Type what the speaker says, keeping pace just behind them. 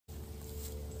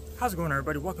How's it going,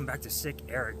 everybody? Welcome back to Sick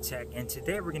Eric Tech, and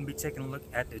today we're going to be taking a look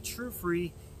at the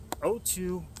TrueFree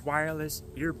O2 wireless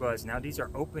earbuds. Now these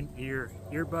are open ear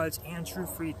earbuds, and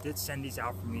TrueFree did send these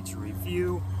out for me to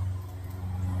review.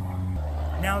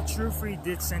 Now TrueFree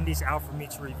did send these out for me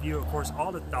to review. Of course,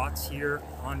 all the thoughts here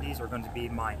on these are going to be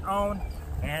my own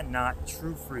and not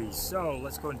TrueFree. So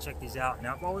let's go and check these out.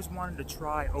 Now I've always wanted to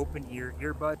try open ear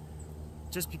earbud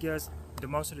just because the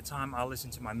most of the time I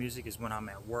listen to my music is when I'm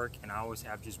at work, and I always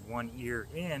have just one ear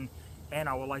in, and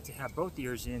I would like to have both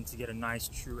ears in to get a nice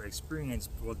true experience.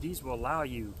 Well, these will allow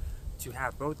you to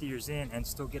have both ears in and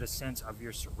still get a sense of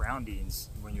your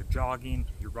surroundings. When you're jogging,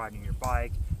 you're riding your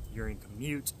bike, you're in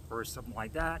commute or something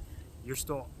like that, you're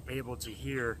still able to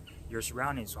hear your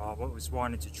surroundings. So I always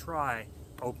wanted to try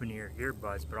open ear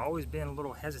earbuds, but I've always been a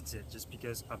little hesitant just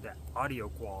because of that audio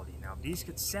quality. Now if these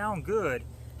could sound good,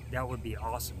 that would be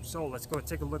awesome. So let's go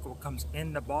take a look at what comes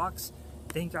in the box.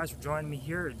 Thank you guys for joining me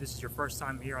here. If this is your first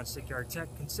time here on Sick Eric Tech,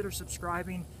 consider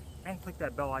subscribing and click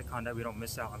that bell icon that we don't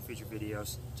miss out on future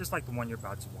videos, just like the one you're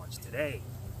about to watch today.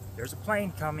 There's a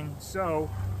plane coming, so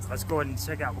let's go ahead and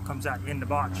check out what comes out in the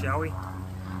box, shall we?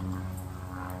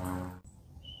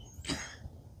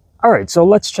 All right, so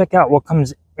let's check out what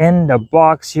comes in the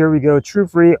box. Here we go.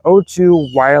 TrueFree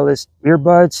O2 wireless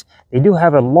earbuds. They do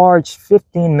have a large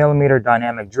 15mm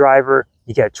dynamic driver.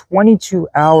 You get 22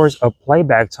 hours of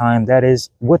playback time, that is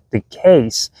with the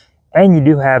case, and you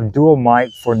do have dual mic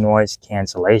for noise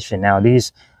cancellation. Now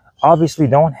these obviously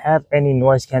don't have any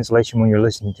noise cancellation when you're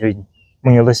listening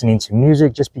to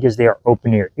music, just because they are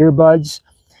open ear earbuds.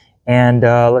 And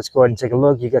let's go ahead and take a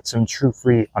look. You get some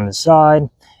TrueFree on the side,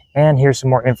 and here's some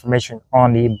more information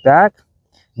on the back.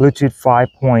 Bluetooth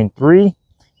 5.3.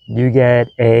 You get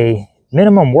a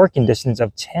minimum working distance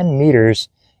of 10 meters,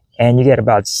 and you get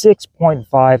about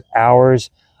 6.5 hours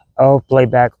of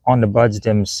playback on the buds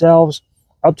themselves,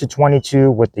 up to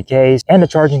 22 with the case. And the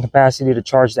charging capacity to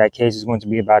charge that case is going to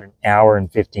be about an hour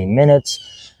and 15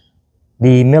 minutes.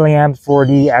 The milliamp for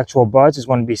the actual buds is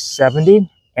going to be 70,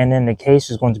 and then the case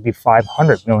is going to be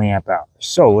 500 milliamp hours.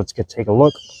 So let's take a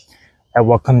look at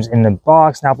what comes in the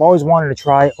box. Now I've always wanted to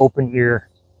try open ear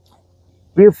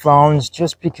earphones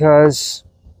just because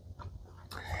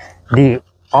the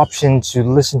option to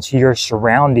listen to your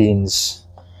surroundings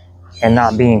and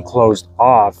not being closed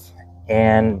off,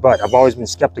 but I've always been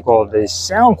skeptical of the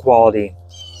sound quality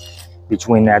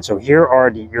between that. So here are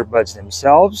the earbuds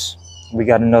themselves. We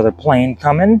got another plane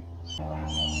coming.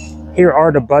 Here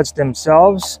are the buds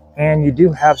themselves, and you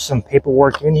do have some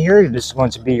paperwork in here. This is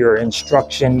going to be your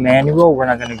instruction manual. We're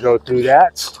not going to go through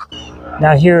that.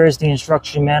 Now here is the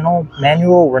instruction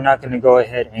manual. We're not going to go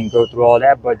ahead and go through all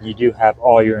that, but you do have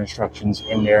all your instructions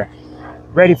in there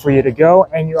ready for you to go.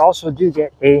 And you also do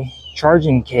get a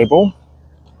charging cable,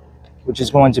 which is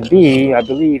going to be, I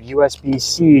believe,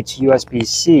 USB-C to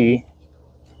USB-C.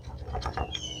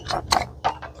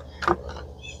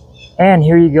 And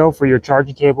here you go for your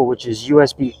charging cable, which is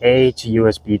USB-A to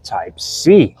USB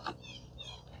Type-C.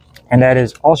 And that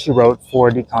is all she wrote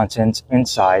for the contents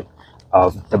inside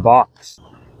of the box.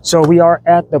 So we are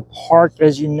at the park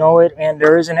as you know it, and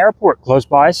there is an airport close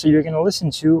by, so you're going to listen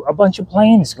to a bunch of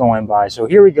planes going by. So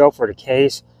here we go for the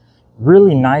case.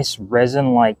 Really nice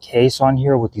resin-like case on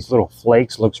here with these little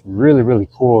flakes. Looks really, really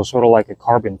cool, sort of like a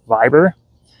carbon fiber.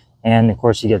 And of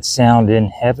course you get sound in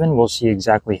heaven. We'll see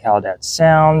exactly how that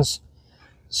sounds.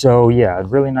 So yeah,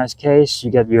 really nice case.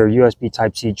 You get your USB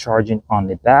Type-C charging on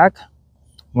the back.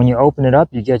 When you open it up,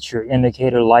 you get your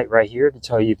indicator light right here to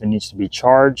tell you if it needs to be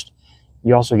charged.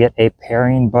 You also get a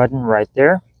pairing button right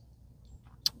there.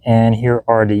 And here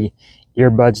are the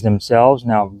earbuds themselves.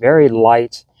 Now, very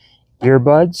light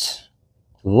earbuds.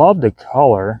 Love the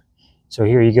color. So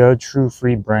here you go,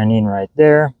 TrueFree branding right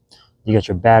there. You got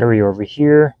your battery over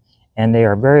here, and they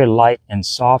are very light and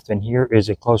soft. And here is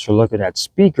a closer look at that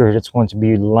speaker that's going to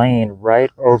be laying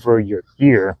right over your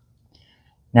ear.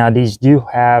 Now, these do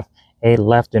have a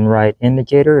left and right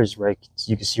indicator, as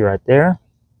you can see right there.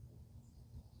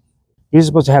 These are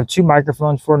supposed to have two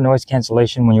microphones for noise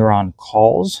cancellation when you're on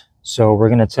calls. So we're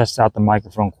going to test out the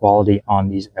microphone quality on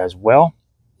these as well.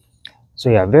 So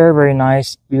yeah, very, very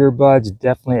nice earbuds.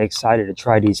 Definitely excited to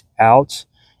try these out.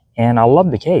 And I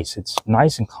love the case. It's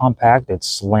nice and compact. It's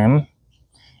slim,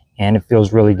 and it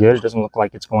feels really good. It doesn't look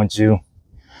like it's going to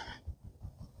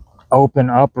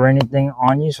open up or anything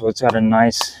on you. So it's got a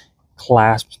nice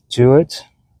clasp to it,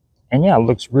 and yeah, it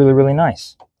looks really, really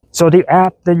nice. So the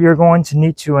app that you're going to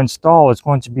need to install is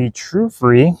going to be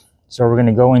TrueFree. So we're going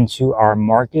to go into our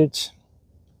market,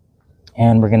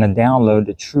 and we're going to download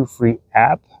the TrueFree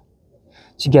app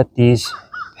to get these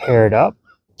paired up.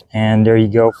 And there you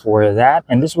go for that.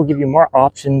 And this will give you more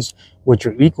options with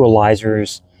your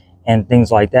equalizers and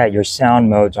things like that, your sound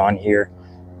modes on here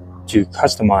to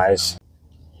customize.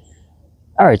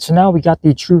 All right, so now we got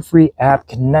the TrueFree app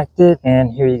connected,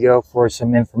 and here you go for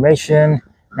some information.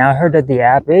 Now I heard that the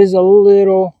app is a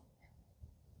little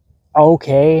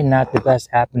okay, not the best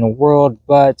app in the world,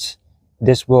 but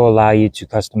this will allow you to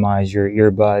customize your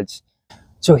earbuds.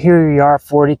 So here we are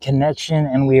for the connection,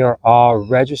 and we are all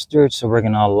registered. So we're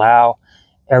going to allow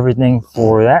everything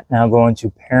for that. Now go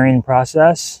into pairing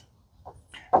process.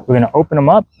 We're going to open them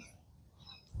up,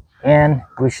 and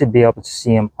we should be able to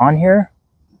see them on here.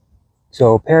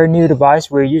 So pair new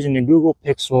device. We're using the Google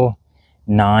Pixel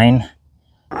 9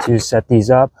 to set these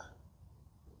up.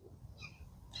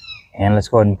 And let's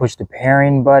go ahead and push the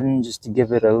pairing button just to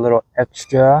give it a little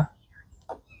extra.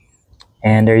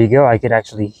 And there you go. I could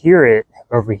actually hear it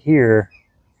over here.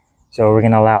 So we're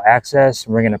going to allow access,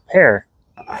 and we're going to pair.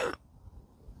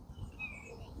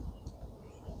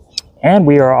 And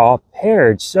we are all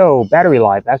paired. So battery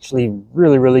life actually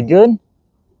really, really good.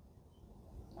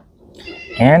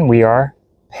 And we are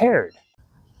paired.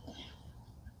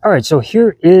 All right, so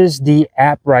here is the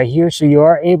app right here. So you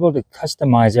are able to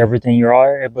customize everything. You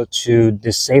are able to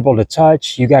disable the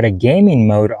touch. You got a gaming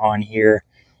mode on here.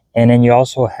 And then you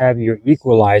also have your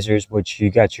equalizers, which you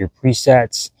got your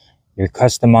presets, your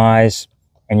customize,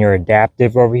 and your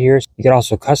adaptive over here. You can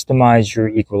also customize your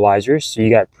equalizers. So you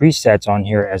got presets on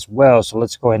here as well. So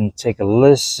let's go ahead and take a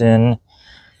listen.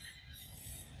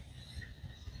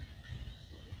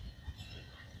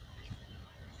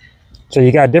 So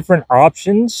you got different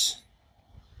options.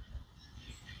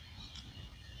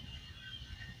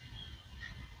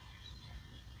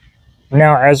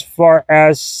 Now, as far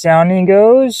as sounding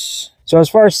goes,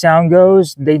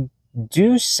 they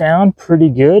do sound pretty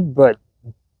good, but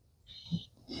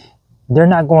they're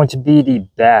not going to be the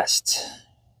best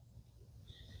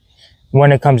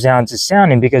when it comes down to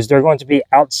sounding, because they're going to be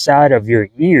outside of your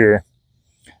ear.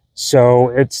 So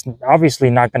it's obviously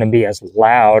not going to be as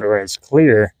loud or as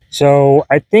clear. So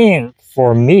I think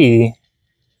for me,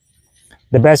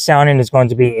 the best sounding is going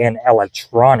to be in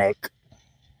electronic,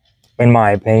 in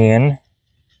my opinion.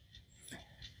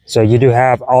 So you do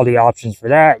have all the options for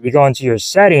that. You go into your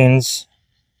settings.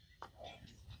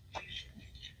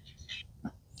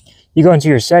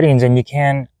 And you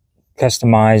can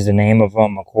customize the name of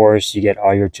them. Of course, you get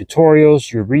all your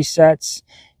tutorials, your resets.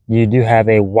 You do have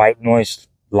a white noise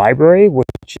library, which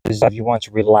is if you want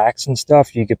to relax and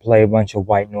stuff, you could play a bunch of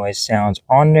white noise sounds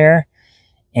on there.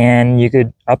 And you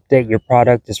could update your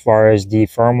product as far as the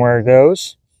firmware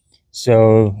goes.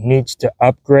 So needs to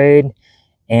upgrade.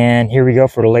 And here we go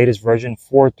for the latest version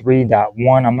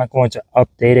 4.3.1. I'm not going to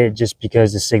update it just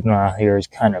because the signal out here is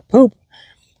kind of poop.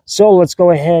 So let's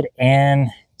go ahead and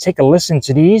take a listen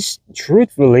to these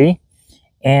truthfully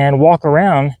and walk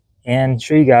around and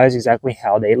show you guys exactly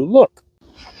how they look.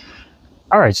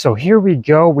 All right, so here we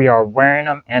go. We are wearing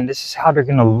them, and this is how they're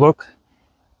going to look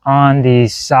on the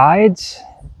sides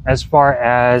as far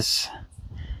as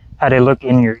how they look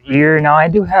in your ear. Now, I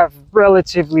do have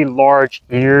relatively large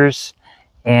ears,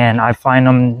 and I find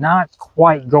them not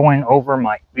quite going over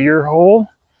my ear hole,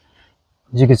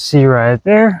 as you can see right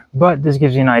there, but this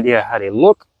gives you an idea how they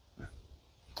look.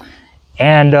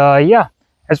 And yeah,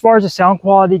 as far as the sound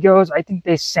quality goes, I think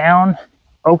they sound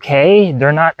okay.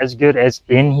 They're not as good as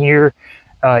in-ear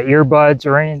earbuds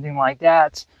or anything like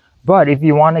that. But if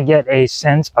you want to get a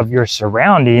sense of your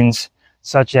surroundings,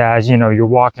 such as, you know, you're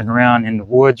walking around in the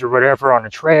woods or whatever on a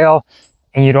trail,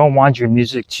 and you don't want your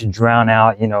music to drown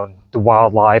out, you know, the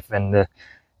wildlife and the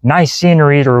nice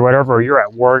scenery or whatever, or you're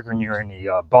at work and you're in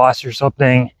the bus or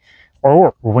something,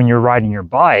 or when you're riding your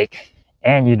bike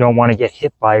and you don't want to get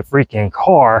hit by a freaking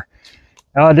car,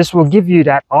 this will give you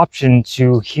that option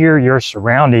to hear your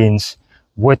surroundings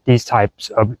with these types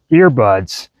of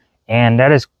earbuds. And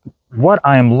that is what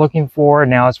I am looking for.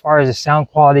 Now, as far as the sound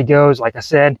quality goes, like I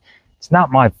said, it's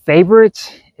not my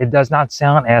favorite. It does not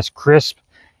sound as crisp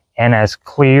and as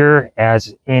clear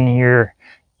as in-ear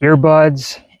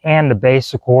earbuds, and the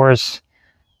bass, of course,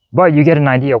 but you get an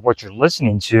idea of what you're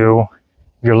listening to.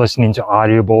 You're listening to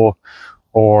Audible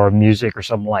or music or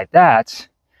something like that.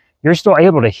 You're still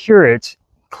able to hear it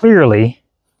clearly,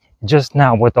 just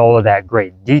not with all of that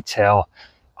great detail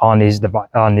on these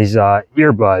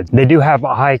earbuds. They do have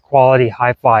a high quality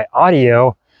hi-fi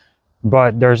audio,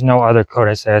 but there's no other code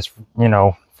that says, you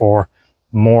know, for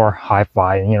more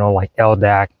hi-fi, you know, like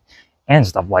LDAC and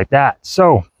stuff like that.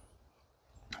 So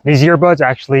these earbuds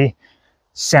actually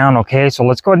sound okay. So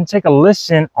let's go ahead and take a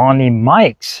listen on the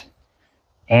mics,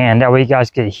 and that way you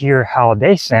guys can hear how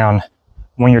they sound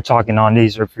when you're talking on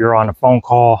these, or if you're on a phone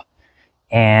call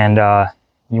and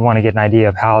you want to get an idea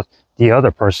of how the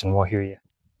other person will hear you.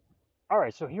 All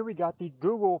right, so here we got the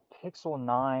Google Pixel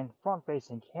 9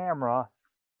 front-facing camera,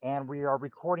 and we are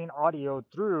recording audio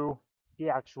through the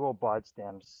actual buds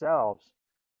themselves.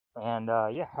 And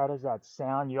yeah, how does that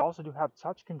sound? You also do have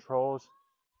touch controls,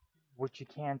 which you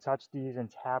can touch these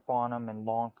and tap on them and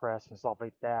long press and stuff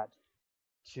like that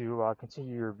to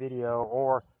continue your video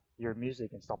or your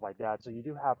music and stuff like that. So you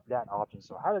do have that option.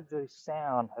 So how does they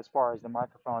sound as far as the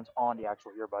microphones on the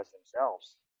actual earbuds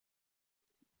themselves?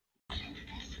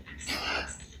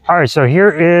 All right, so here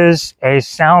is a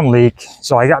sound leak.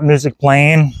 So I got music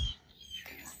playing.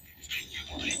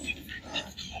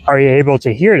 Are you able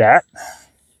to hear that?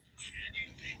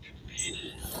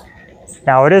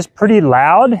 Now it is pretty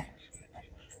loud.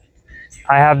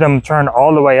 I have them turned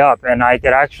all the way up and I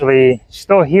could actually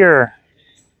still hear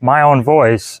my own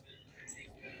voice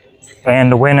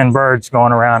and the wind and birds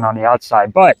going around on the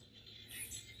outside. But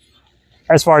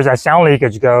as far as that sound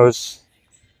leakage goes,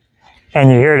 can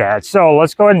you hear that? So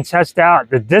let's go ahead and test out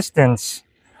the distance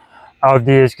of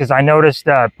these, because I noticed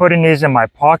putting these in my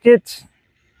pocket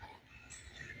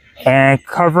and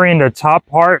covering the top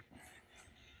part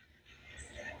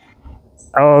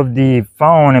of the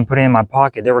phone and putting it in my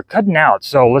pocket, they were cutting out.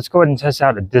 So let's go ahead and test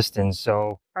out the distance.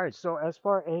 So all right, so as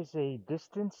far as a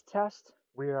distance test,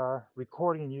 we are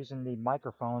recording using the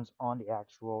microphones on the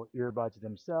actual earbuds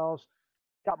themselves.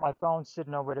 Got my phone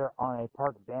sitting over there on a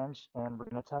park bench, and we're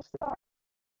going to test out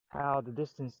how the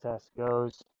distance test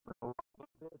goes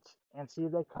and see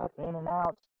if they cut in and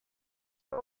out.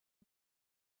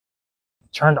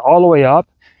 Turned all the way up,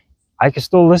 I can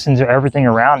still listen to everything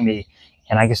around me,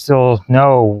 and I can still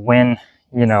know when,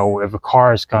 you know, if a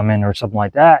car is coming or something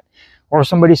like that, or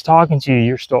somebody's talking to you,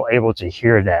 you're still able to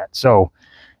hear that. So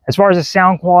as far as the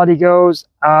sound quality goes,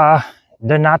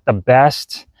 they're not the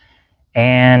best,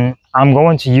 and I'm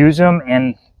going to use them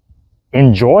and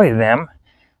enjoy them.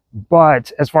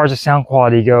 But as far as the sound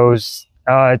quality goes,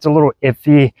 it's a little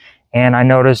iffy. And I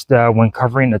noticed when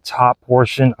covering the top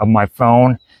portion of my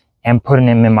phone and putting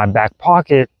them in my back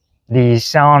pocket, the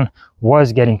sound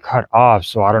was getting cut off.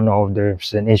 So I don't know if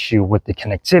there's an issue with the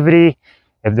connectivity,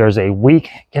 if there's a weak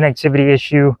connectivity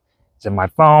issue. Is it my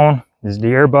phone? Is it the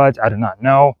earbuds? I do not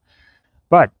know.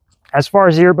 But as far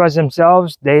as the earbuds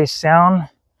themselves, they sound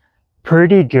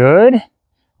pretty good.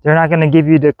 They're not going to give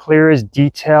you the clearest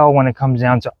detail when it comes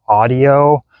down to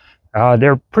audio.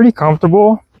 They're pretty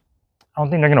comfortable. I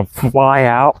don't think they're going to fly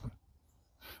out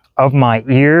of my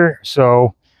ear.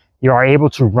 So you are able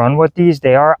to run with these.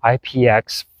 They are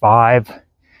IPX5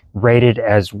 rated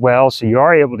as well. So you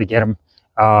are able to get them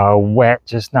wet,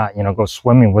 just not, you know, go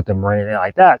swimming with them or anything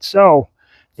like that. So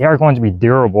they are going to be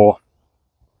durable.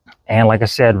 And like I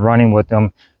said, running with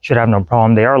them should have no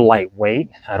problem. They are lightweight.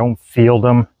 I don't feel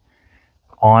them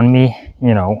on me.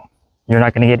 You know, you're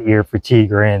not going to get ear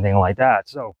fatigue or anything like that.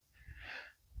 So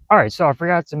all right, so I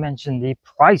forgot to mention the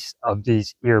price of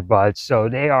these earbuds. So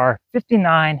they are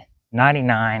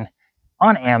 $59.99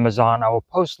 on Amazon. I will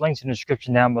post links in the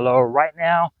description down below. Right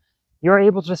now you're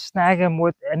able to snag them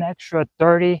with an extra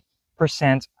 30%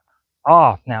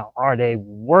 off. Now, are they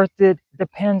worth it?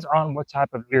 Depends on what type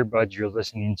of earbuds you're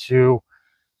listening to.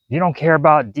 If you don't care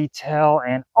about detail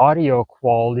and audio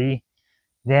quality,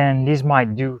 then these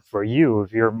might do for you.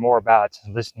 If you're more about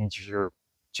listening to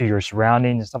your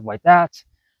surroundings and stuff like that,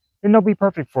 then they'll be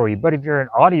perfect for you. But if you're an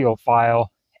audiophile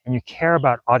and you care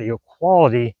about audio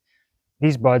quality,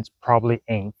 these buds probably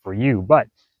ain't for you. But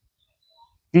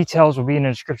details will be in the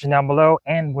description down below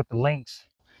and with the links.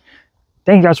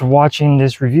 Thank you guys for watching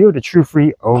this review of the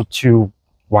TrueFree O2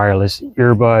 wireless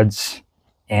earbuds.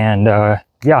 And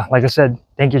yeah, like I said,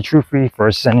 thank you TrueFree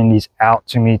for sending these out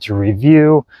to me to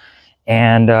review.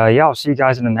 And yeah, I'll see you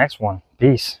guys in the next one.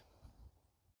 Peace.